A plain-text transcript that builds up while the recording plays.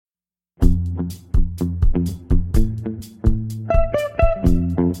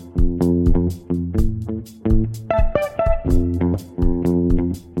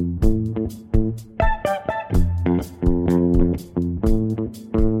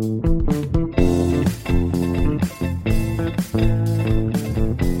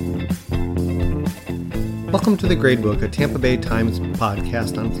Welcome to The Gradebook, a Tampa Bay Times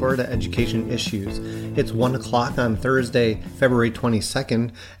podcast on Florida education issues. It's 1 o'clock on Thursday, February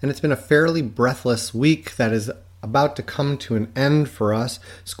 22nd, and it's been a fairly breathless week that is about to come to an end for us.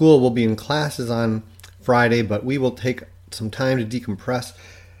 School will be in classes on Friday, but we will take some time to decompress.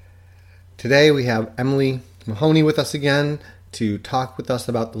 Today we have Emily Mahoney with us again to talk with us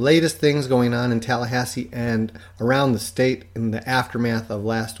about the latest things going on in Tallahassee and around the state in the aftermath of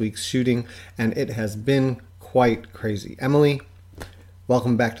last week's shooting, and it has been quite crazy. Emily,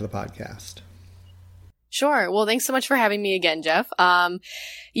 welcome back to the podcast. Sure. Well, thanks so much for having me again, Jeff.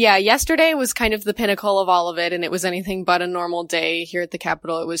 Yesterday was kind of the pinnacle of all of it, and it was anything but a normal day here at the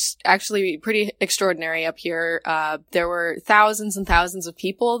Capitol. It was actually pretty extraordinary up here. There were thousands and thousands of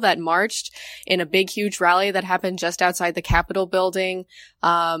people that marched in a big, huge rally that happened just outside the Capitol building.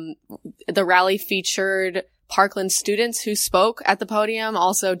 The rally featured Parkland students who spoke at the podium,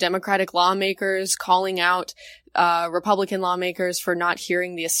 also Democratic lawmakers calling out Republican lawmakers for not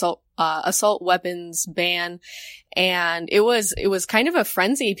hearing the assault weapons ban. And it was kind of a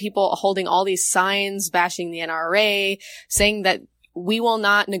frenzy, people holding all these signs, bashing the NRA, saying that we will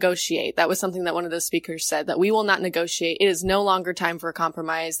not negotiate. That was something that one of the speakers said, that we will not negotiate. It is no longer time for a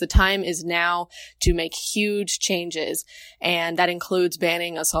compromise. The time is now to make huge changes. And that includes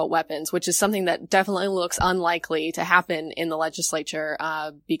banning assault weapons, which is something that definitely looks unlikely to happen in the legislature,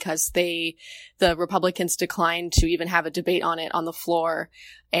 because the Republicans declined to even have a debate on it on the floor.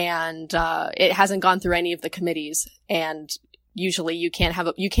 And, it hasn't gone through any of the committees. And usually you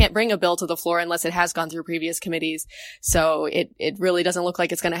can't bring a bill to the floor unless it has gone through previous committees. So it really doesn't look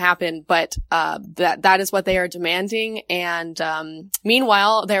like it's going to happen, but, that is what they are demanding. And,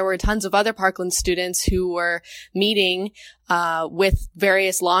 meanwhile, there were tons of other Parkland students who were meeting, with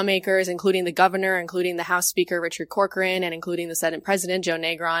various lawmakers, including the governor, including the House Speaker, Richard Corcoran, and including the Senate President, Joe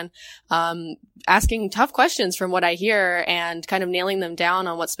Negron, asking tough questions from what I hear and kind of nailing them down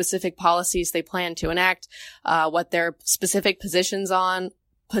on what specific policies they plan to enact, what their specific positions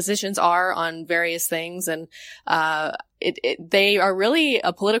are on various things. And, they are really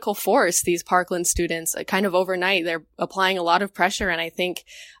a political force, these Parkland students, kind of overnight. They're applying a lot of pressure. And I think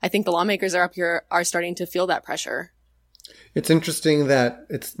the lawmakers are up here are starting to feel that pressure. It's interesting that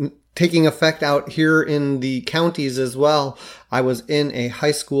it's taking effect out here in the counties as well. I was in a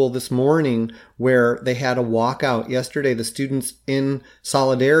high school this morning where they had a walkout yesterday. The students, in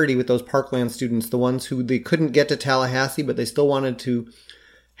solidarity with those Parkland students, the ones who they couldn't get to Tallahassee, but they still wanted to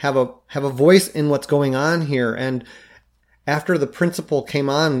have a voice in what's going on here. And after the principal came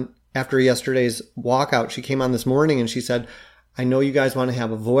on after yesterday's walkout, she came on this morning and she said, I know you guys want to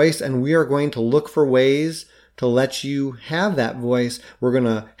have a voice, and we are going to look for ways to let you have that voice. We're going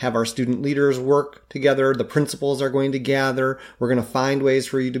to have our student leaders work together. The principals are going to gather. We're going to find ways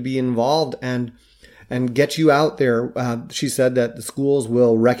for you to be involved and get you out there. She said that the schools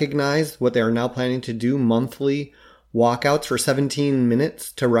will recognize what they are now planning to do, monthly walkouts for 17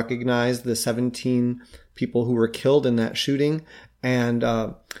 minutes to recognize the 17 people who were killed in that shooting. And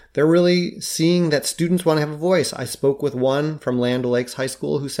they're really seeing that students want to have a voice. I spoke with one from Land O'Lakes High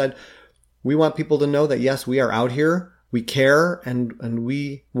School who said, we want people to know that, yes, we are out here, we care, and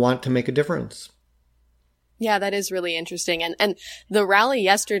we want to make a difference. Yeah, that is really interesting. And the rally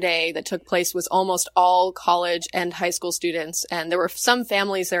yesterday that took place was almost all college and high school students. And there were some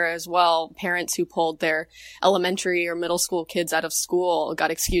families there as well, parents who pulled their elementary or middle school kids out of school, got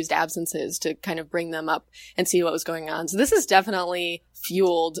excused absences to kind of bring them up and see what was going on. So this is definitely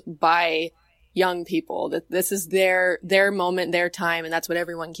fueled by young people. That this is their moment, their time, and that's what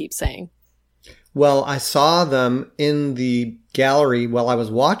everyone keeps saying. Well, I saw them in the gallery while I was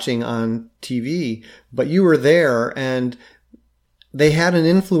watching on TV, but you were there, and they had an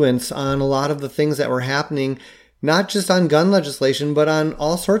influence on a lot of the things that were happening, not just on gun legislation, but on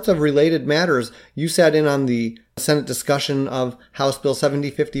all sorts of related matters. You sat in on the Senate discussion of House Bill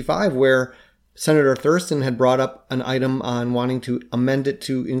 7055, where Senator Thurston had brought up an item on wanting to amend it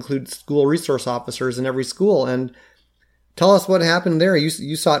to include school resource officers in every school. And tell us what happened there.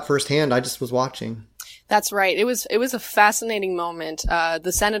 You saw it firsthand. I just was watching. That's right. It was a fascinating moment.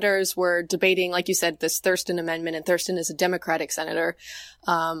 The senators were debating, like you said, this Thurston amendment, and Thurston is a Democratic senator,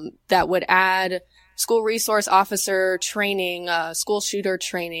 that would add school resource officer training, school shooter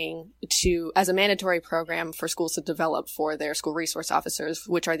training as a mandatory program for schools to develop for their school resource officers,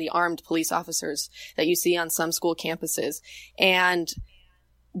 which are the armed police officers that you see on some school campuses. And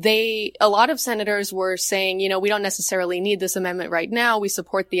a lot of senators were saying, we don't necessarily need this amendment right now. We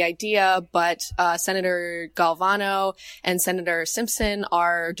support the idea, but Senator Galvano and Senator Simpson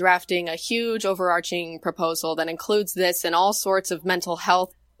are drafting a huge overarching proposal that includes this and all sorts of mental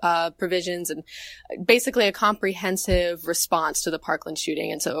health provisions and basically a comprehensive response to the Parkland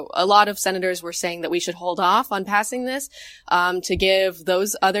shooting. And so a lot of senators were saying that we should hold off on passing this to give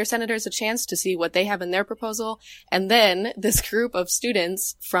those other senators a chance to see what they have in their proposal. And then this group of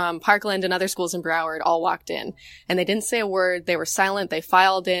students from Parkland and other schools in Broward all walked in, and they didn't say a word. They were silent. They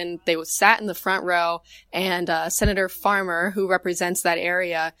filed in. They sat in the front row, and Senator Farmer, who represents that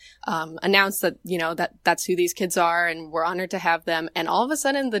area, announced that, that's who these kids are, and we're honored to have them. And all of a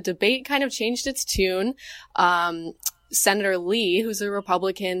sudden, the debate kind of changed its tune. Senator Lee, who's a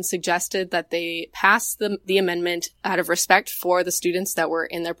Republican, suggested that they pass the amendment out of respect for the students that were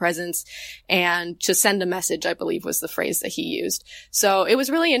in their presence and to send a message, I believe was the phrase that he used. So it was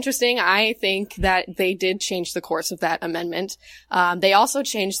really interesting. I think that they did change the course of that amendment. They also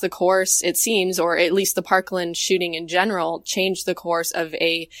changed the course, it seems, or at least the Parkland shooting in general, changed the course of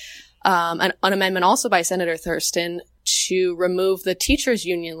an amendment also by Senator Thurston to remove the teachers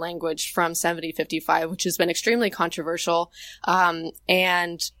union language from 7055, which has been extremely controversial.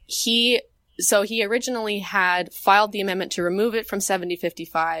 And he originally had filed the amendment to remove it from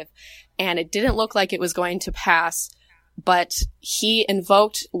 7055, and it didn't look like it was going to pass. But he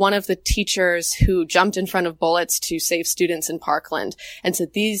invoked one of the teachers who jumped in front of bullets to save students in Parkland. And so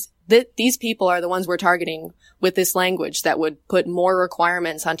these people are the ones we're targeting with this language that would put more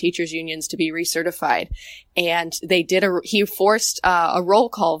requirements on teachers unions to be recertified. And he forced a roll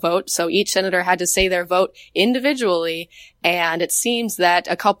call vote. So each senator had to say their vote individually. And it seems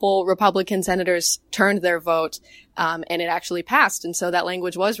that a couple Republican senators turned their vote, and it actually passed. And so that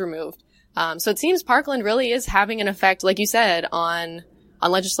language was removed. So it seems Parkland really is having an effect, like you said, on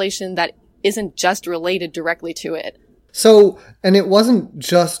legislation that isn't just related directly to it. So, and it wasn't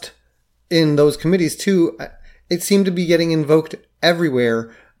just in those committees too. It seemed to be getting invoked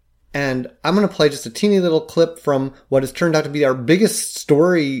everywhere. And I'm going to play just a teeny little clip from what has turned out to be our biggest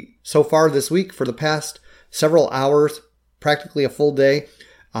story so far this week for the past several hours, practically a full day,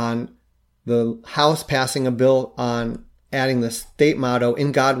 on the House passing a bill on adding the state motto,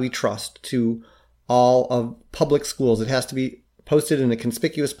 "In God We Trust," to all of public schools. It has to be posted in a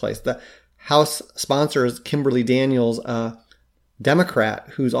conspicuous place. The House sponsor is Kimberly Daniels, a Democrat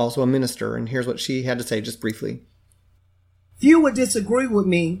who's also a minister. And here's what she had to say just briefly. Few would disagree with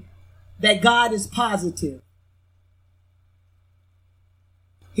me that God is positive.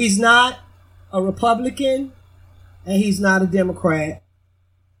 He's not a Republican and he's not a Democrat.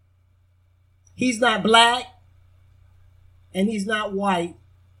 He's not black and he's not white.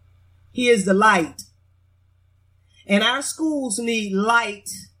 He is the light. And our schools need light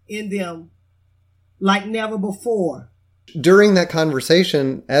in them like never before. During that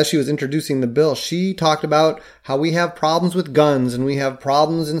conversation, as she was introducing the bill, she talked about how we have problems with guns and we have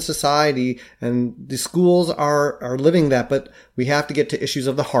problems in society, and the schools are living that, but we have to get to issues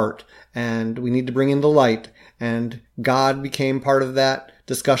of the heart and we need to bring in the light, and God became part of that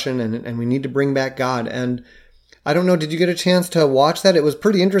discussion, and we need to bring back God. And I don't know, did you get a chance to watch that? It was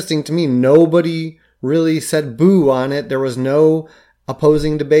pretty interesting to me. Nobody really said boo on it. There was no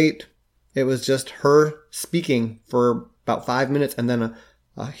opposing debate. It was just her speaking for about 5 minutes and then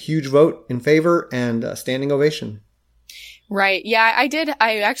a huge vote in favor and a standing ovation. Right. Yeah, I did.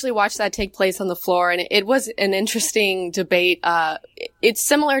 I actually watched that take place on the floor, and it was an interesting debate. It's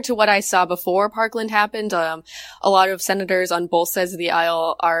similar to what I saw before Parkland happened. A lot of senators on both sides of the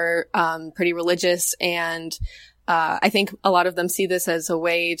aisle are pretty religious, and I think a lot of them see this as a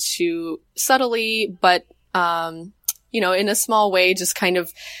way to subtly, but in a small way, just kind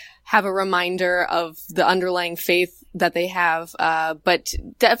of have a reminder of the underlying faith that they have. But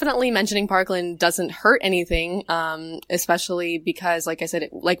definitely mentioning Parkland doesn't hurt anything, especially because, like I said,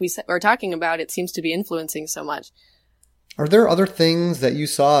 like we were talking about, it seems to be influencing so much. Are there other things that you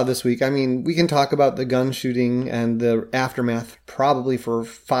saw this week? I mean, we can talk about the gun shooting and the aftermath probably for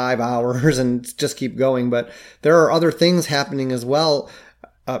 5 hours and just keep going, but there are other things happening as well.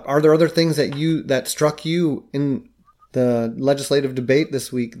 Are there other things that struck you in the legislative debate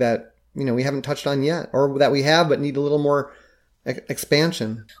this week that we haven't touched on yet, or that we have but need a little more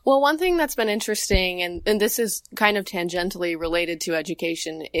expansion. Well, one thing that's been interesting, and this is kind of tangentially related to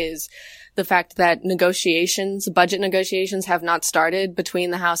education, is the fact that budget negotiations have not started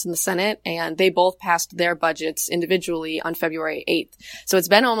between the House and the Senate, and they both passed their budgets individually on February 8th. So it's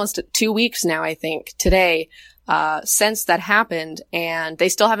been almost 2 weeks now, I think, today, since that happened, and they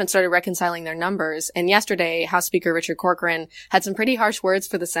still haven't started reconciling their numbers. And yesterday, House Speaker Richard Corcoran had some pretty harsh words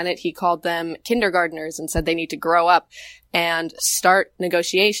for the Senate. He called them kindergartners and said they need to grow up and start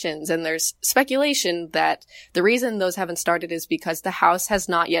negotiations. And there's speculation that the reason those haven't started is because the House has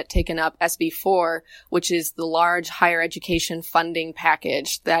not yet taken up SB 4, which is the large higher education funding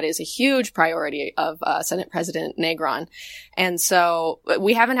package that is a huge priority of Senate President Negron. And so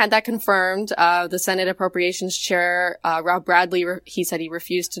we haven't had that confirmed. The Senate Appropriations Chair, Rob Bradley, he said he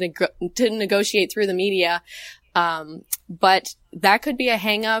refused to negotiate through the media. But that could be a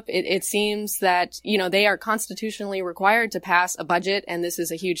hang-up. It seems that, they are constitutionally required to pass a budget, and this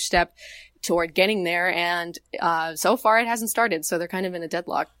is a huge step toward getting there. And so far it hasn't started, so they're kind of in a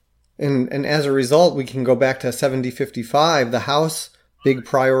deadlock. And as a result, we can go back to 7055, the House big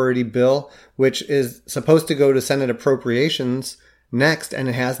priority bill, which is supposed to go to Senate Appropriations next, and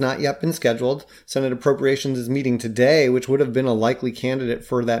it has not yet been scheduled. Senate Appropriations is meeting today, which would have been a likely candidate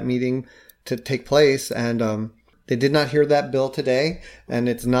for that meeting to take place. And they did not hear that bill today, and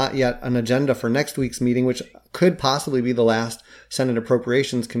it's not yet an agenda for next week's meeting, which could possibly be the last Senate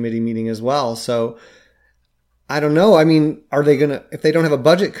Appropriations Committee meeting as well. So I don't know. I mean, are they going to, if they don't have a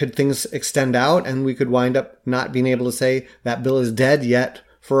budget, could things extend out and we could wind up not being able to say that bill is dead yet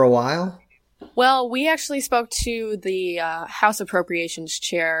for a while? Well, we actually spoke to the House Appropriations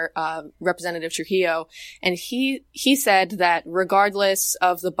Chair, Representative Trujillo, and he said that regardless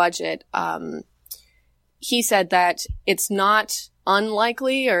of the budget, he said that it's not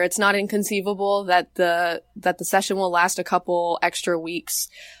unlikely or it's not inconceivable that the session will last a couple extra weeks.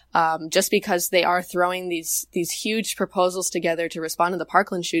 Just because they are throwing these huge proposals together to respond to the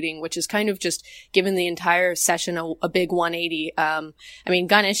Parkland shooting, which is kind of just given the entire session a big 180.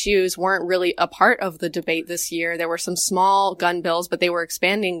 Gun issues weren't really a part of the debate this year. There were some small gun bills, but they were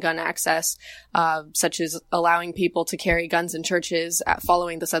expanding gun access, such as allowing people to carry guns in churches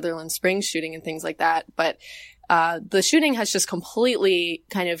following the Sutherland Springs shooting and things like that. But the shooting has just completely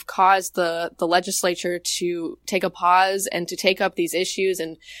kind of caused the legislature to take a pause and to take up these issues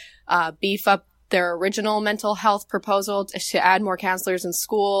and beef up their original mental health proposal to add more counselors in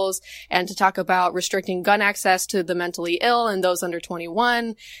schools and to talk about restricting gun access to the mentally ill and those under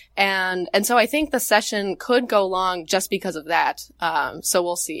 21. And so I think the session could go long just because of that. So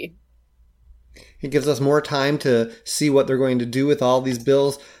we'll see. It gives us more time to see what they're going to do with all these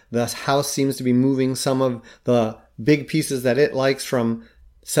bills. The House seems to be moving some of the big pieces that it likes from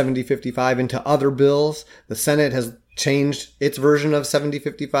 7055 into other bills. The Senate has changed its version of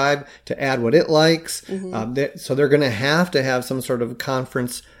 7055 to add what it likes. Mm-hmm. So they're going to have some sort of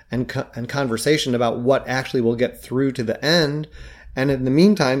conference and conversation about what actually will get through to the end. And in the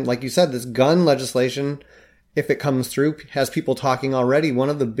meantime, like you said, this gun legislation, if it comes through, has people talking already. One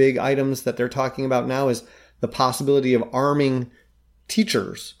of the big items that they're talking about now is the possibility of arming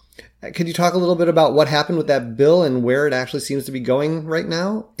teachers. Could you talk a little bit about what happened with that bill and where it actually seems to be going right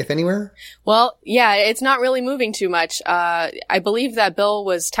now, if anywhere? Well, yeah, it's not really moving too much. I believe that bill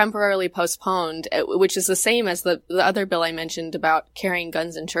was temporarily postponed, which is the same as the other bill I mentioned about carrying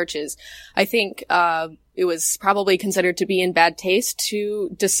guns in churches. I think it was probably considered to be in bad taste to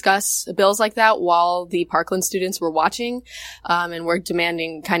discuss bills like that while the Parkland students were watching, and were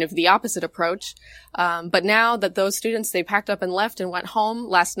demanding kind of the opposite approach. But now that those students, they packed up and left and went home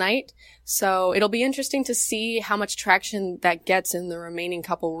last night. So it'll be interesting to see how much traction that gets in the remaining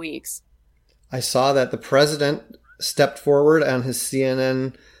couple weeks. I saw that the president stepped forward on his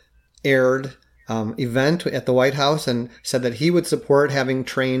CNN aired event at the White House and said that he would support having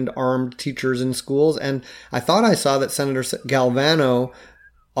trained armed teachers in schools. And I thought I saw that Senator Galvano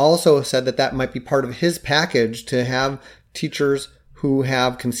also said that that might be part of his package to have teachers who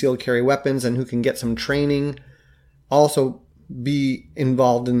have concealed carry weapons and who can get some training also be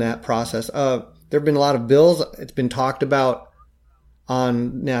involved in that process. There have been a lot of bills. It's been talked about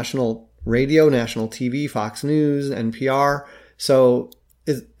on national radio, national TV, Fox News, NPR. So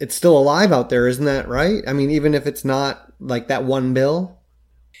it's still alive out there, isn't that right? I mean, even if it's not like that one bill.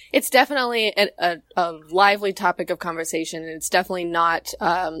 It's definitely a lively topic of conversation, and it's definitely not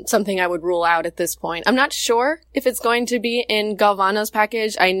something I would rule out at this point. I'm not sure if it's going to be in Galvano's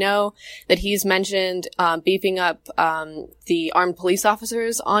package. I know that he's mentioned beefing up the armed police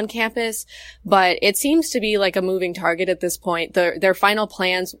officers on campus, but it seems to be like a moving target at this point. Their final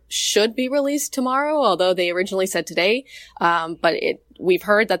plans should be released tomorrow, although they originally said today. But we've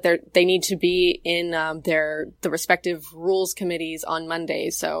heard that they need to be in the respective rules committees on Monday.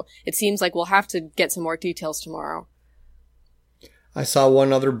 So it seems like we'll have to get some more details tomorrow. I saw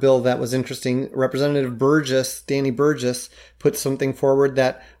one other bill that was interesting. Representative Danny Burgess, put something forward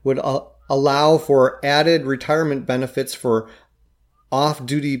that would allow for added retirement benefits for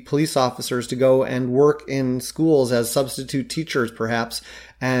off-duty police officers to go and work in schools as substitute teachers, perhaps.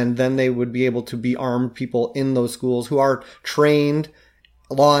 And then they would be able to be armed people in those schools who are trained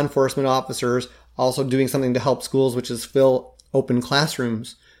law enforcement officers, also doing something to help schools, which is fill open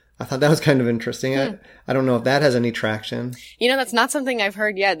classrooms. I thought that was kind of interesting. I don't know if that has any traction. That's not something I've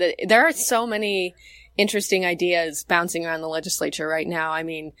heard yet. There are so many interesting ideas bouncing around the legislature right now. I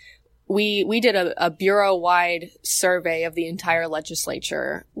mean, we did a bureau-wide survey of the entire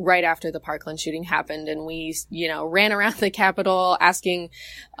legislature right after the Parkland shooting happened, and we, ran around the Capitol asking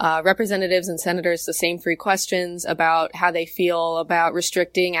representatives and senators the same three questions about how they feel about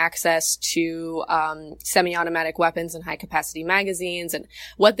restricting access to semi-automatic weapons and high-capacity magazines, and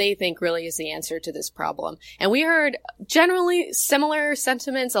what they think really is the answer to this problem. And we heard generally similar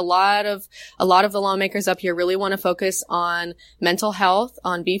sentiments. A lot of the lawmakers up here really want to focus on mental health,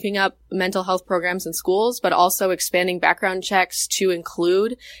 on beefing up mental health programs in schools, but also expanding background checks to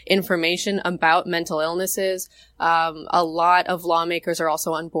include information about mental illnesses. A lot of lawmakers are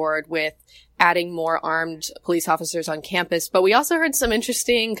also on board with adding more armed police officers on campus. But we also heard some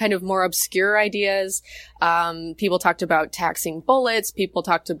interesting, kind of more obscure ideas. People talked about taxing bullets. People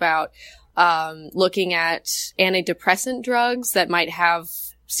talked about looking at antidepressant drugs that might have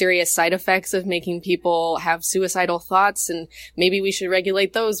serious side effects of making people have suicidal thoughts, and maybe we should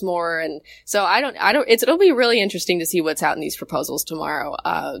regulate those more. And so it'll be really interesting to see what's out in these proposals tomorrow.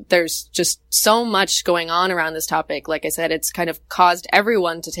 There's just so much going on around this topic. Like I said, it's kind of caused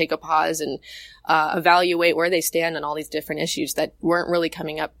everyone to take a pause and evaluate where they stand on all these different issues that weren't really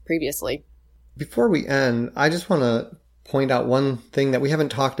coming up previously. Before we end, I just want to point out one thing that we haven't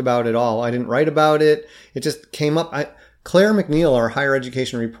talked about at all. I didn't write about it. It just came up. Claire McNeil, our higher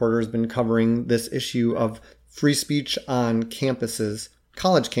education reporter, has been covering this issue of free speech on campuses,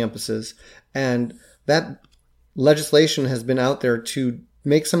 college campuses, and that legislation has been out there to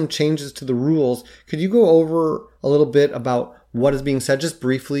make some changes to the rules. Could you go over a little bit about what is being said, just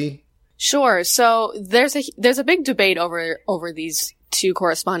briefly? Sure. So there's a big debate over these two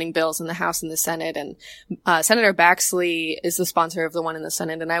corresponding bills in the House and the Senate, and Senator Baxley is the sponsor of the one in the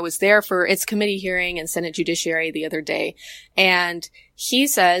Senate, and I was there for its committee hearing in Senate Judiciary the other day, and he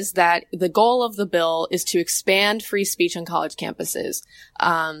says that the goal of the bill is to expand free speech on college campuses.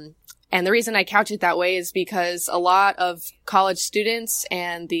 And the reason I couch it that way is because a lot of college students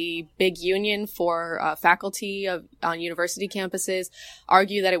and the big union for faculty on university campuses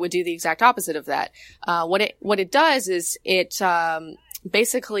argue that it would do the exact opposite of that. What it does is it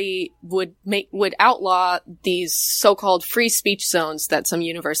basically would outlaw these so-called free speech zones that some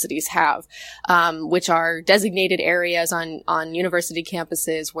universities have, which are designated areas on university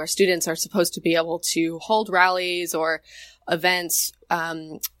campuses where students are supposed to be able to hold rallies or events,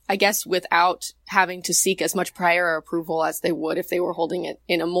 I guess without having to seek as much prior approval as they would if they were holding it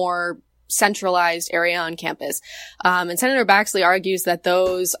in a more centralized area on campus. And Senator Baxley argues that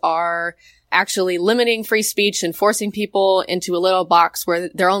those are actually limiting free speech and forcing people into a little box where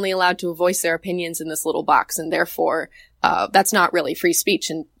they're only allowed to voice their opinions in this little box. And therefore, that's not really free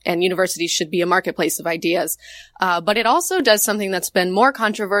speech, and universities should be a marketplace of ideas. But it also does something that's been more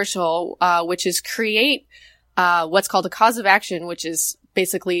controversial, which is create what's called a cause of action, which is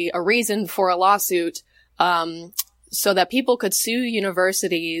basically a reason for a lawsuit, so that people could sue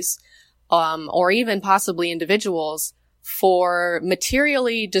universities, or even possibly individuals for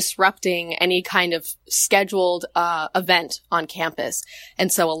materially disrupting any kind of scheduled event on campus.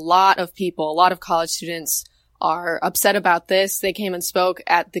 And so a lot of college students are upset about this. They came and spoke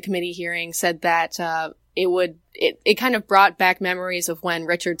at the committee hearing, said that it kind of brought back memories of when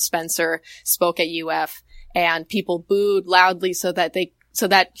Richard Spencer spoke at UF, and people booed loudly so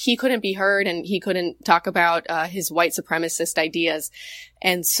that he couldn't be heard and he couldn't talk about his white supremacist ideas.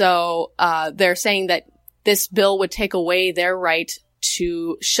 And so they're saying that this bill would take away their right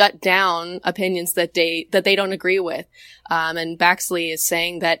to shut down opinions that they don't agree with. And Baxley is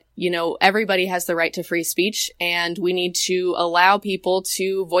saying that, everybody has the right to free speech, and we need to allow people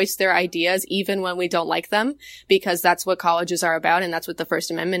to voice their ideas even when we don't like them, because that's what colleges are about, and that's what the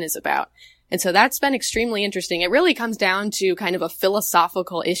First Amendment is about. And so that's been extremely interesting. It really comes down to kind of a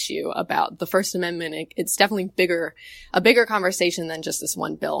philosophical issue about the First Amendment. It's definitely a bigger conversation than just this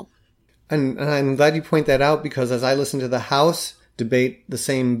one bill. And I'm glad you point that out, because as I listened to the House debate the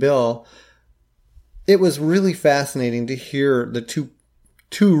same bill, it was really fascinating to hear the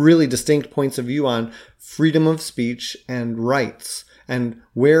two really distinct points of view on freedom of speech and rights, and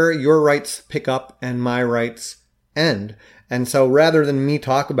where your rights pick up and my rights end. And so rather than me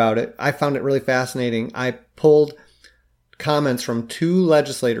talk about it, I found it really fascinating. I pulled comments from two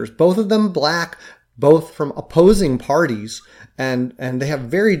legislators, both of them black, both from opposing parties, and they have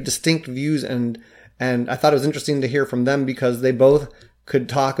very distinct views, and I thought it was interesting to hear from them, because they both could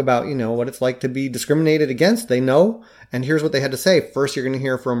talk about, what it's like to be discriminated against. They know. And here's what they had to say. First, you're going to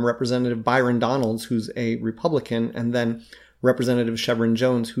hear from Representative Byron Donalds, who's a Republican, and then Representative Chevron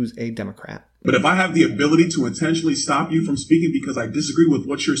Jones, who's a Democrat. But if I have the ability to intentionally stop you from speaking because I disagree with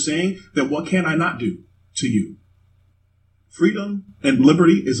what you're saying, then what can I not do to you? Freedom and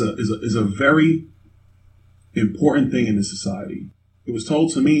liberty is a very important thing in this society. It was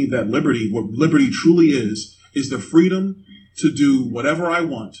told to me that what liberty truly is the freedom to do whatever I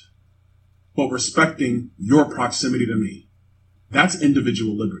want, but respecting your proximity to me. That's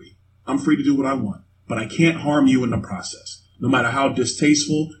individual liberty. I'm free to do what I want, but I can't harm you in the process, no matter how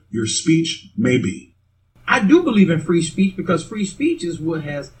distasteful your speech may be. I do believe in free speech, because free speech is what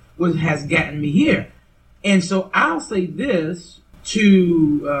has gotten me here. And so I'll say this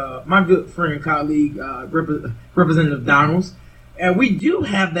to my good friend and colleague, Representative Donalds. And we do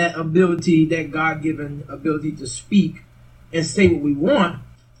have that ability, that God-given ability to speak and say what we want.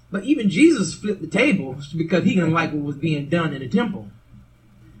 But even Jesus flipped the tables because he didn't like what was being done in the temple.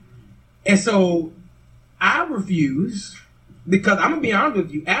 And so I refuse, because I'm going to be honest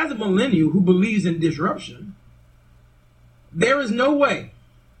with you, as a millennial who believes in disruption, there is no way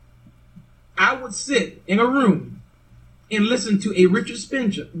I would sit in a room and listen to a Richard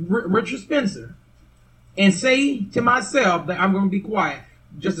Spencer and say to myself that I'm going to be quiet,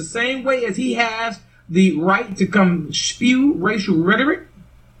 just the same way as he has the right to come spew racial rhetoric.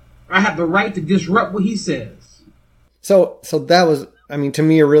 I have the right to disrupt what he says. So that was, to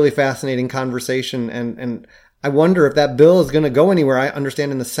me, a really fascinating conversation. And I wonder if that bill is going to go anywhere. I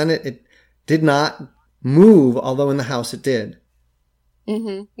understand in the Senate it did not move, although in the House it did.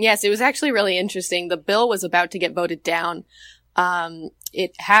 Mm-hmm. Yes, it was actually really interesting. The bill was about to get voted down.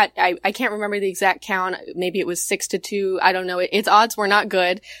 It had, I can't remember the exact count. Maybe it was 6-2. I don't know. Its odds were not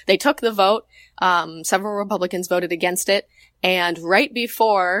good. They took the vote. Several Republicans voted against it. And right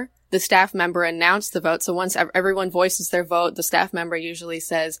before the staff member announced the vote, so once everyone voices their vote, the staff member usually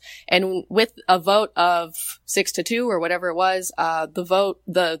says, and with a vote of 6-2 or whatever it was,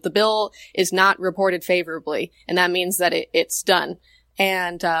 the bill is not reported favorably. And that means that it's done.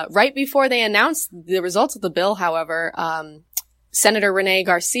 And, right before they announced the results of the bill, however, Senator Rene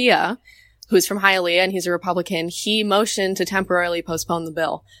Garcia, who's from Hialeah and he's a Republican, he motioned to temporarily postpone the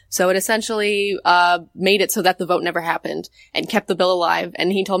bill. So it essentially made it so that the vote never happened and kept the bill alive.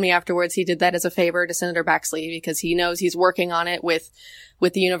 And he told me afterwards he did that as a favor to Senator Baxley, because he knows he's working on it with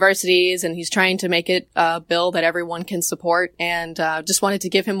the universities, and he's trying to make it a bill that everyone can support, and just wanted to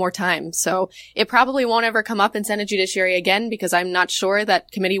give him more time. So it probably won't ever come up in Senate Judiciary again, because I'm not sure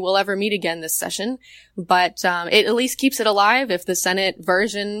that committee will ever meet again this session. But it at least keeps it alive if the Senate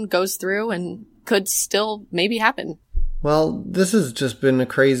version goes through, and could still maybe happen. Well, this has just been a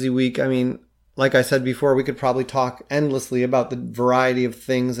crazy week. Like I said before, we could probably talk endlessly about the variety of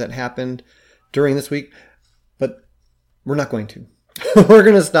things that happened during this week, but we're not going to. We're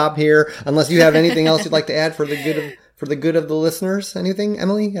going to stop here, unless you have anything else you'd like to add for the good of the listeners. Anything,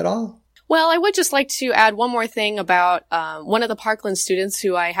 Emily, at all? Well, I would just like to add one more thing about one of the Parkland students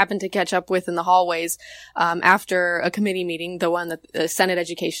who I happened to catch up with in the hallways after a committee meeting, the one that Senate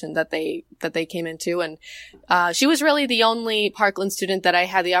Education that they came into, and she was really the only Parkland student that I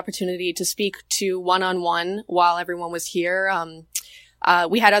had the opportunity to speak to one-on-one while everyone was here.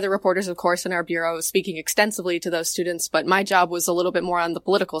 We had other reporters, of course, in our bureau speaking extensively to those students, but my job was a little bit more on the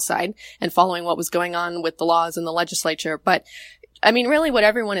political side and following what was going on with the laws in the legislature. But really what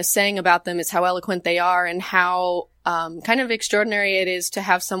everyone is saying about them is how eloquent they are, and how kind of extraordinary it is to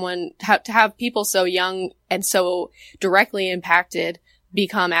have to have people so young and so directly impacted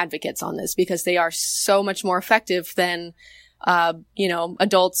become advocates on this, because they are so much more effective than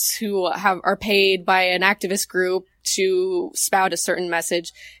adults who are paid by an activist group to spout a certain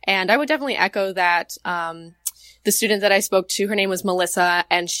message. And I would definitely echo that. The student that I spoke to, her name was Melissa,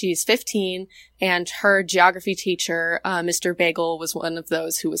 and she's 15, and her geography teacher, Mr. Bagel, was one of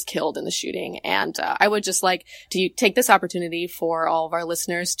those who was killed in the shooting. And I would just like to take this opportunity for all of our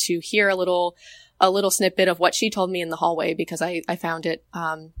listeners to hear a little snippet of what she told me in the hallway, because I found it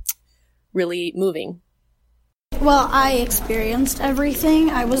really moving. Well, I experienced everything.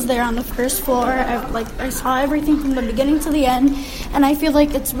 I was there on the first floor. I saw everything from the beginning to the end. And I feel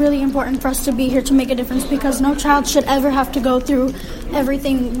like it's really important for us to be here to make a difference, because no child should ever have to go through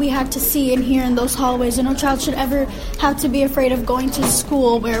everything we had to see and hear in those hallways. And no child should ever have to be afraid of going to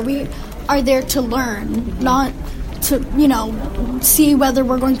school, where we are there to learn, not to, see whether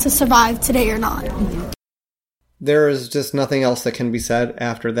we're going to survive today or not. There is just nothing else that can be said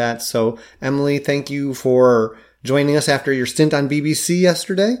after that. So, Emily, thank you for joining us after your stint on BBC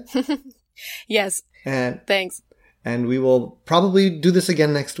yesterday. Yes. And thanks. And we will probably do this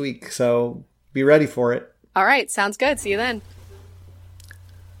again next week. So be ready for it. All right. Sounds good. See you then.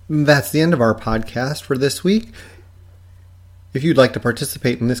 That's the end of our podcast for this week. If you'd like to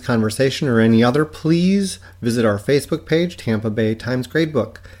participate in this conversation or any other, please visit our Facebook page, Tampa Bay Times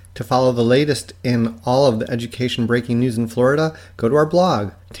Gradebook. To follow the latest in all of the education breaking news in Florida, go to our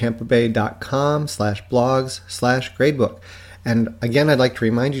blog, tampabay.com/blogs/gradebook. And again, I'd like to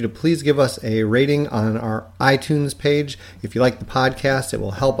remind you to please give us a rating on our iTunes page. If you like the podcast, it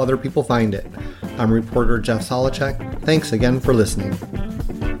will help other people find it. I'm reporter Jeff Solochek. Thanks again for listening.